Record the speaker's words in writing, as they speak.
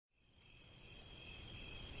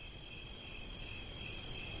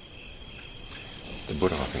The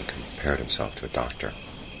Buddha often compared himself to a doctor.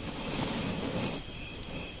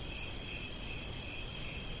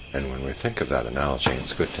 And when we think of that analogy,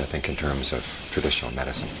 it's good to think in terms of traditional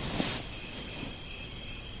medicine.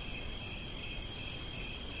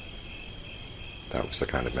 That was the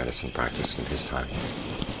kind of medicine practiced in his time.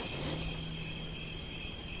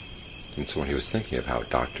 And so when he was thinking of how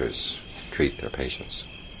doctors treat their patients,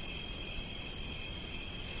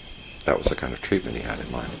 that was the kind of treatment he had in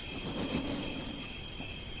mind.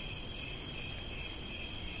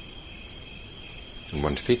 And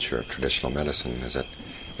one feature of traditional medicine is that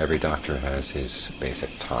every doctor has his basic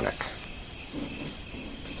tonic.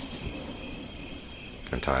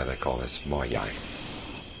 In Thai they call this mo yai,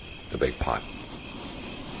 the big pot.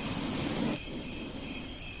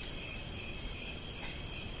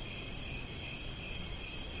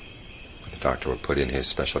 The doctor would put in his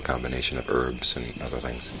special combination of herbs and other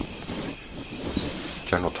things.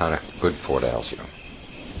 General tonic, good for what ails you.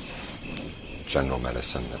 General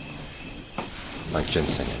medicine, like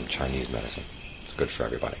ginseng in Chinese medicine, it's good for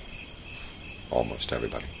everybody. Almost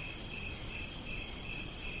everybody.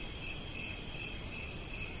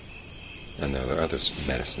 And there are other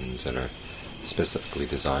medicines that are specifically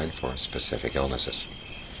designed for specific illnesses.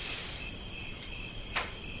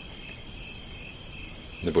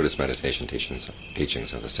 The Buddhist meditation teachings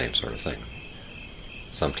are the same sort of thing.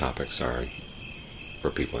 Some topics are for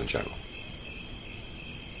people in general,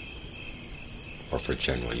 or for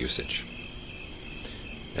general usage.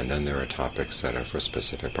 And then there are topics that are for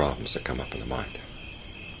specific problems that come up in the mind.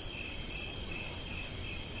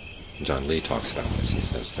 John Lee talks about this. He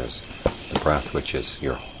says there's the breath, which is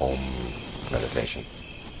your home meditation,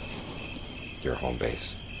 your home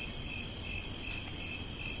base,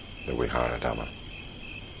 the Vihara Dhamma.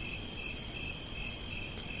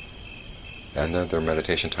 And then there are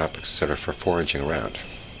meditation topics that are for foraging around,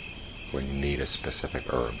 when you need a specific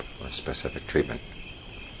herb or a specific treatment.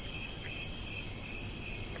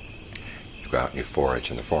 You go out and you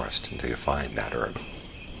forage in the forest until you find that herb.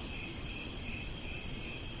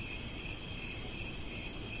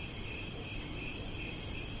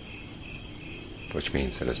 Which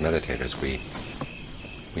means that as meditators we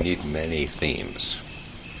need many themes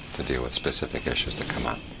to deal with specific issues that come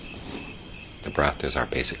up. The breath is our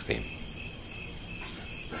basic theme.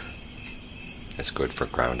 It's good for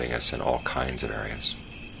grounding us in all kinds of areas.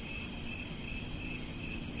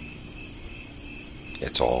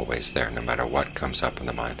 It's always there, no matter what comes up in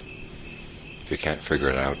the mind. If you can't figure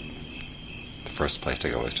it out, the first place to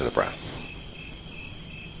go is to the breath.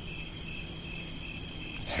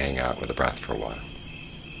 Hang out with the breath for a while.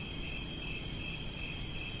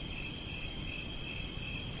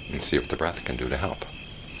 And see what the breath can do to help.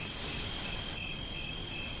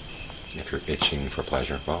 If you're itching for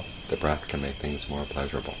pleasure, well, the breath can make things more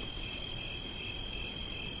pleasurable.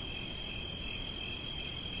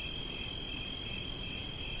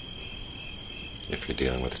 If you're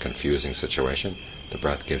dealing with a confusing situation, the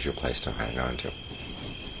breath gives you a place to hang on to.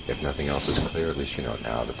 If nothing else is clear, at least you know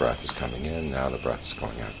now the breath is coming in, now the breath is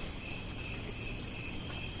going out.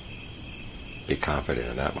 Be confident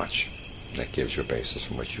in that much. That gives you a basis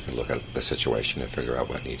from which you can look at the situation and figure out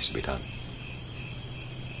what needs to be done.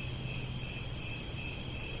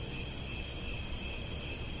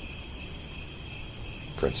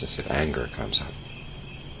 For instance, if anger comes up,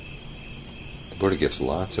 the Buddha gives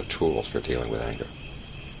lots of tools for dealing with anger.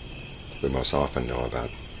 We most often know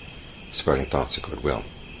about spreading thoughts of goodwill.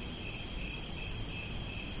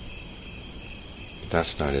 But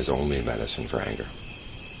that's not his only medicine for anger.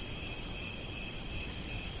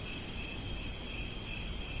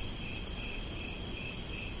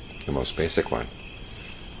 The most basic one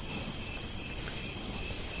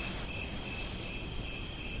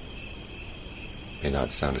may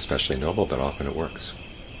not sound especially noble, but often it works.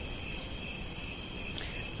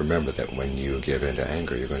 Remember that when you give in to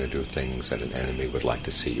anger, you're going to do things that an enemy would like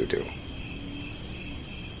to see you do.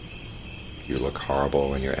 You look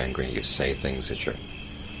horrible when you're angry. You say things that you're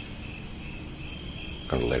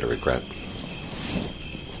going to later regret.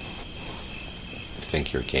 You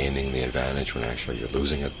think you're gaining the advantage when actually you're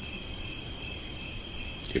losing it.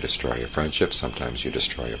 You destroy your friendships. Sometimes you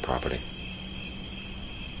destroy your property.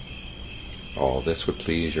 All this would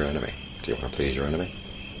please your enemy. Do you want to please your enemy?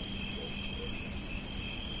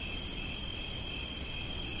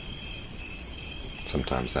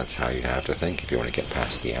 Sometimes that's how you have to think if you want to get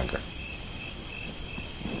past the anger.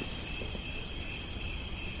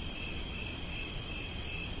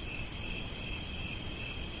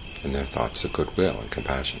 And their thoughts of goodwill and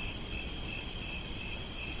compassion.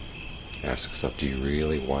 Ask yourself, do you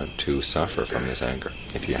really want to suffer from this anger?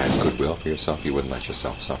 If you had goodwill for yourself, you wouldn't let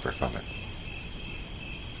yourself suffer from it.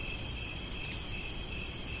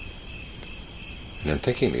 And in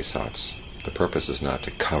thinking these thoughts, the purpose is not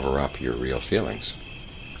to cover up your real feelings.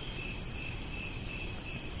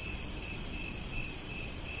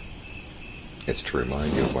 It's to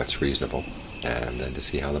remind you of what's reasonable, and then to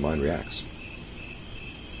see how the mind reacts.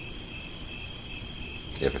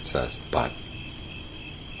 If it says, but,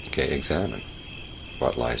 okay, examine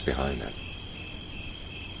what lies behind that.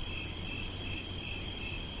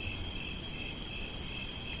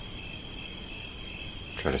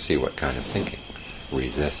 Try to see what kind of thinking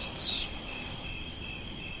resists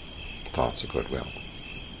thoughts of goodwill.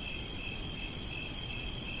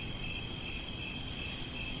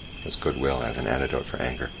 Because goodwill as an antidote for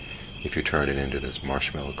anger, if you turn it into this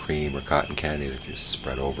marshmallow cream or cotton candy that you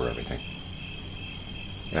spread over everything,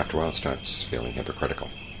 after a while it starts feeling hypocritical.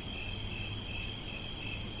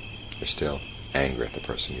 You're still angry at the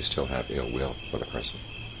person, you still have ill will for the person.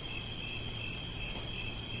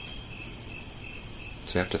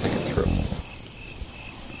 So you have to think it through.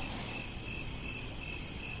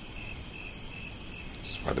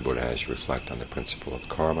 This is why the Buddha has you reflect on the principle of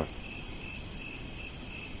karma.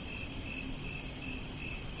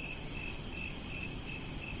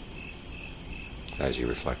 As you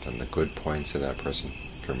reflect on the good points of that person,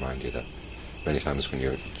 to remind you that many times when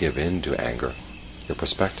you give in to anger, your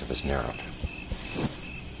perspective is narrowed.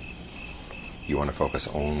 You want to focus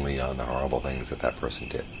only on the horrible things that that person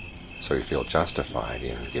did, so you feel justified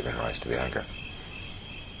in giving rise to the anger.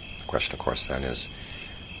 The question, of course, then is,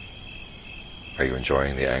 are you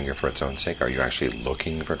enjoying the anger for its own sake? Are you actually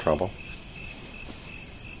looking for trouble?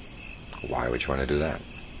 Why would you want to do that?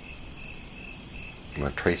 You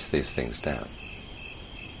want to trace these things down,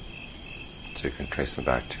 so you can trace them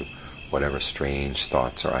back to whatever strange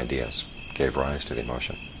thoughts or ideas gave rise to the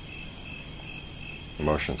emotion.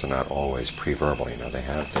 Emotions are not always pre-verbal, they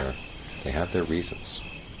have their reasons.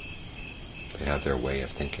 They have their way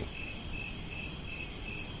of thinking.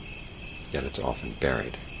 Yet it's often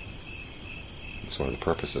buried. And so one of the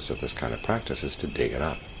purposes of this kind of practice is to dig it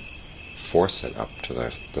up, force it up to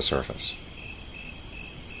the surface.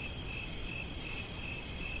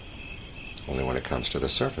 Only when it comes to the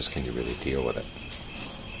surface can you really deal with it.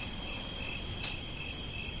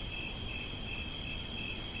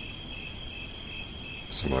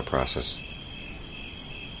 A similar process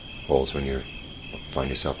holds when you find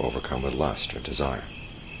yourself overcome with lust or desire.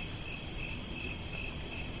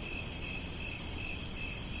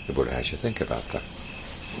 The Buddha has you think about the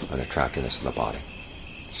unattractiveness of the body,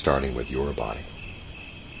 starting with your body.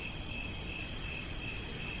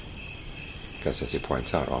 Because as he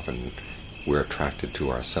points out, often we're attracted to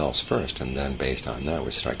ourselves first, and then based on that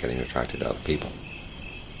we start getting attracted to other people.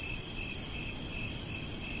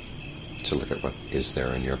 So look at what is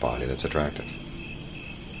there in your body that's attractive.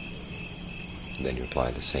 And then you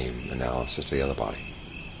apply the same analysis to the other body.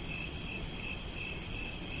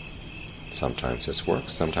 Sometimes this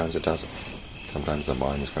works, sometimes it doesn't. Sometimes the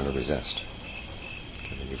mind is going to resist.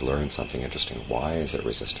 And then you've learned something interesting. Why is it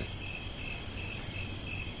resisting?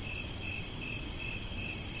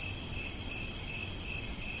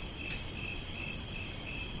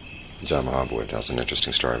 John Mahabua tells an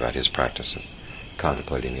interesting story about his practice of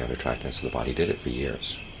contemplating the unattractiveness of the body. He did it for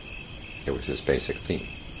years. It was his basic theme.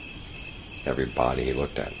 Every body he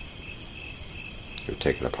looked at, he would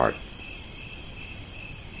take it apart.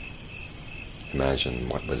 Imagine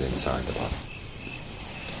what was inside the body.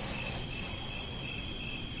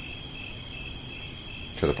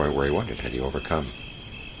 To the point where he wondered, had he overcome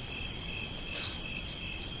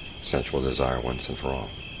sensual desire once and for all?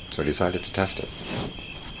 So he decided to test it.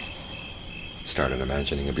 Started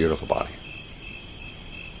imagining a beautiful body.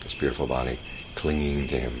 This beautiful body clinging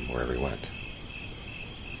to him wherever he went.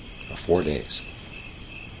 For 4 days,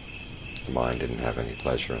 the mind didn't have any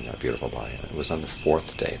pleasure in that beautiful body. It was on the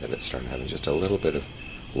 4th day that it started having just a little bit of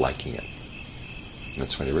liking it. And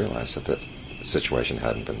that's when he realized that the situation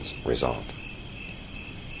hadn't been resolved.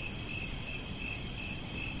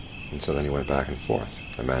 And so then he went back and forth,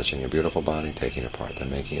 imagining a beautiful body, taking it apart, then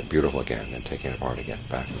making it beautiful again, then taking it apart again,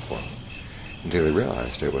 back and forth. Until he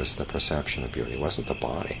realized it was the perception of beauty. It wasn't the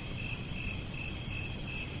body.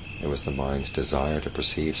 It was the mind's desire to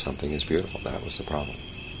perceive something as beautiful. That was the problem.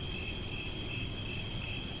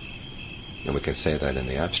 And we can say that in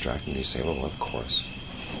the abstract, and you say, well, of course.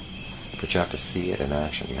 But you have to see it in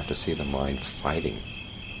action. You have to see the mind fighting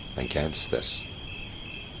against this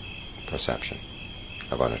perception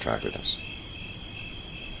of unattractiveness,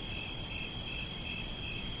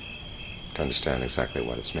 to understand exactly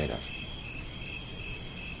what it's made of.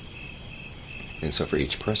 And so for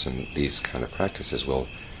each person, these kind of practices will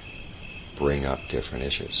bring up different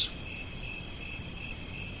issues.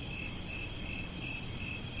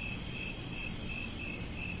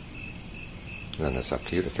 And then it's up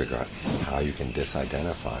to you to figure out how you can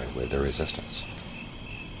disidentify with the resistance.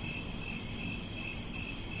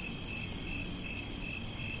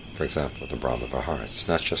 For example, the Brahma Viharas, it's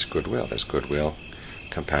not just goodwill. There's goodwill,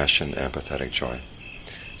 compassion, empathetic joy.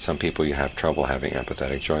 Some people you have trouble having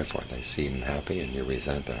empathetic joy for. They seem happy and you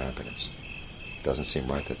resent their happiness. It doesn't seem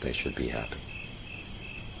right that they should be happy.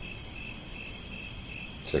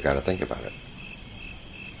 So you've got to think about it.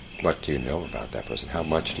 What do you know about that person? How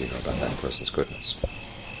much do you know about that person's goodness?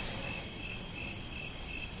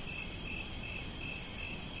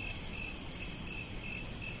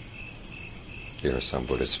 You hear some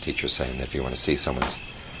Buddhist teachers saying that if you want to see someone's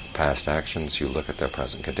past actions, you look at their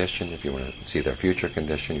present condition. If you want to see their future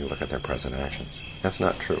condition, you look at their present actions. That's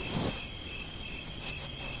not true.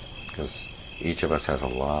 Because each of us has a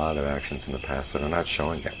lot of actions in the past that are not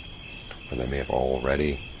showing yet. Or they may have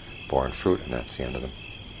already borne fruit, and that's the end of them.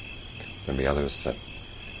 There may be others that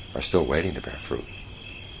are still waiting to bear fruit.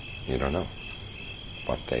 You don't know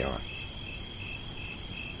what they are.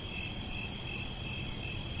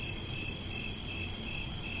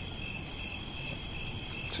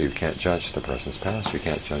 So you can't judge the person's past, you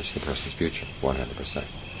can't judge the person's future, 100%.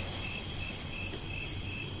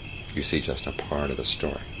 You see just a part of the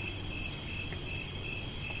story.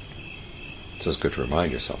 So it's good to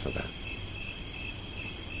remind yourself of that.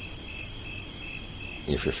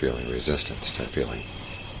 If you're feeling resistance to feeling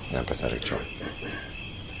empathetic joy.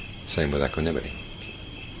 Same with equanimity.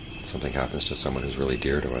 Something happens to someone who's really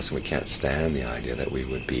dear to us, and we can't stand the idea that we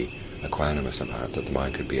would be equanimous about it, that the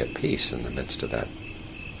mind could be at peace in the midst of that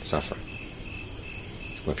suffering.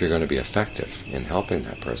 Well, if you're going to be effective in helping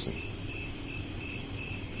that person,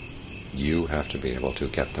 you have to be able to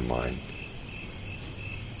get the mind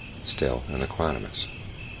still and equanimous.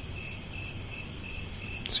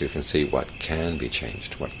 So you can see what can be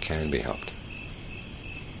changed, what can be helped.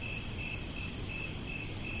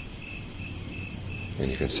 And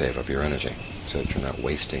you can save up your energy so that you're not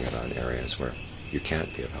wasting it on areas where you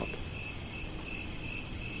can't be of help.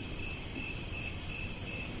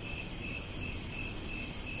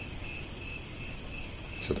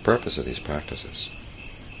 So the purpose of these practices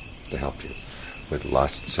to help you with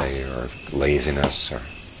lust, say, or laziness, or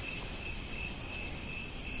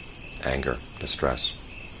anger, distress,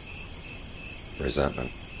 resentment,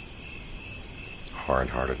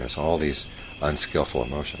 hard-heartedness, all these unskillful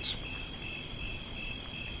emotions.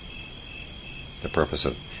 The purpose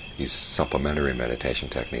of these supplementary meditation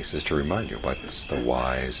techniques is to remind you what's the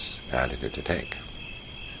wise attitude to take.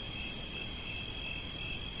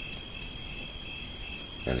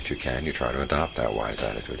 And if you can, you try to adopt that wise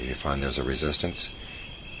attitude. If you find there's a resistance,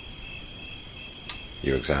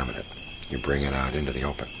 you examine it. You bring it out into the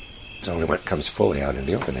open. It's only when it comes fully out in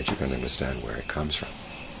the open that you can understand where it comes from.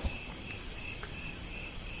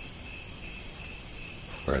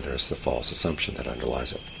 Where there's the false assumption that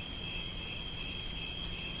underlies it.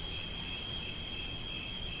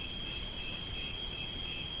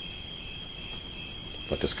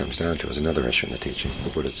 What this comes down to is another issue in the teachings, the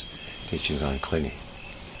Buddha's teachings on clinging,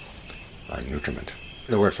 on nutriment.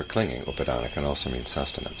 The word for clinging, upadana, can also mean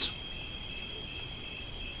sustenance.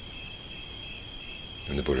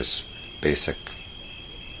 And the Buddha's basic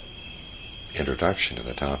introduction to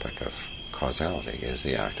the topic of causality is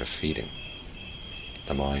the act of feeding.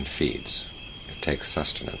 The mind feeds. It takes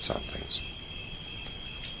sustenance on things.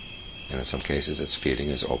 And in some cases its feeding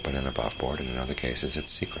is open and above board, and in other cases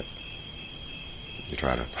it's secret. You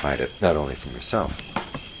try to hide it not only from yourself,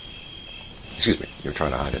 you're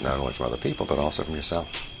trying to hide it not only from other people, but also from yourself.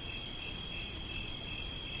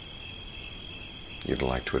 You'd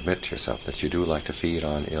like to admit to yourself that you do like to feed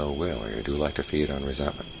on ill will, or you do like to feed on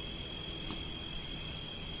resentment.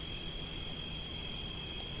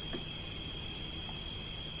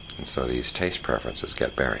 And so these taste preferences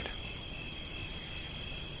get buried.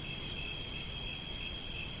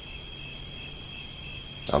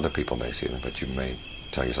 Other people may see them, but you may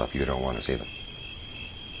tell yourself you don't want to see them.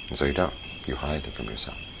 And so you don't. You hide them from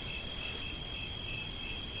yourself.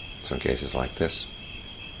 So in cases like this,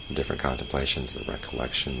 different contemplations, the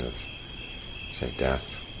recollection of, say,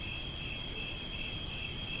 death,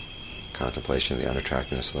 contemplation of the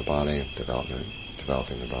unattractiveness of the body,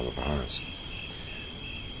 developing the Brahma Viharas.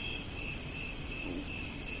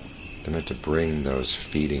 They're meant to bring those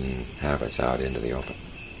feeding habits out into the open.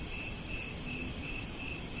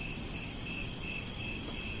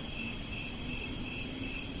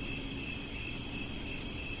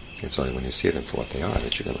 It's only when you see them for what they are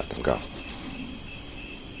that you can let them go.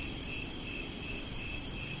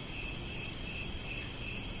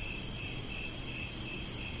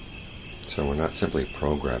 So we're not simply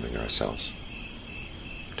programming ourselves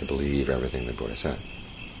to believe everything the Buddha said.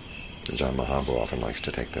 And John Mahabhu often likes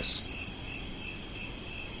to take this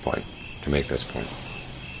point, to make this point.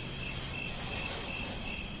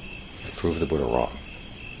 Prove the Buddha wrong.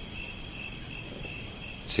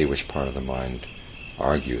 See which part of the mind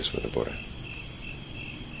argues with the Buddha.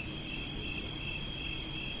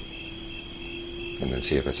 And then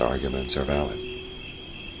see if its arguments are valid.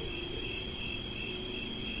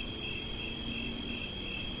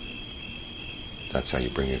 That's how you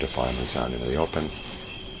bring your defilements out into the open.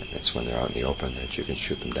 And it's when they're out in the open that you can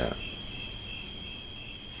shoot them down.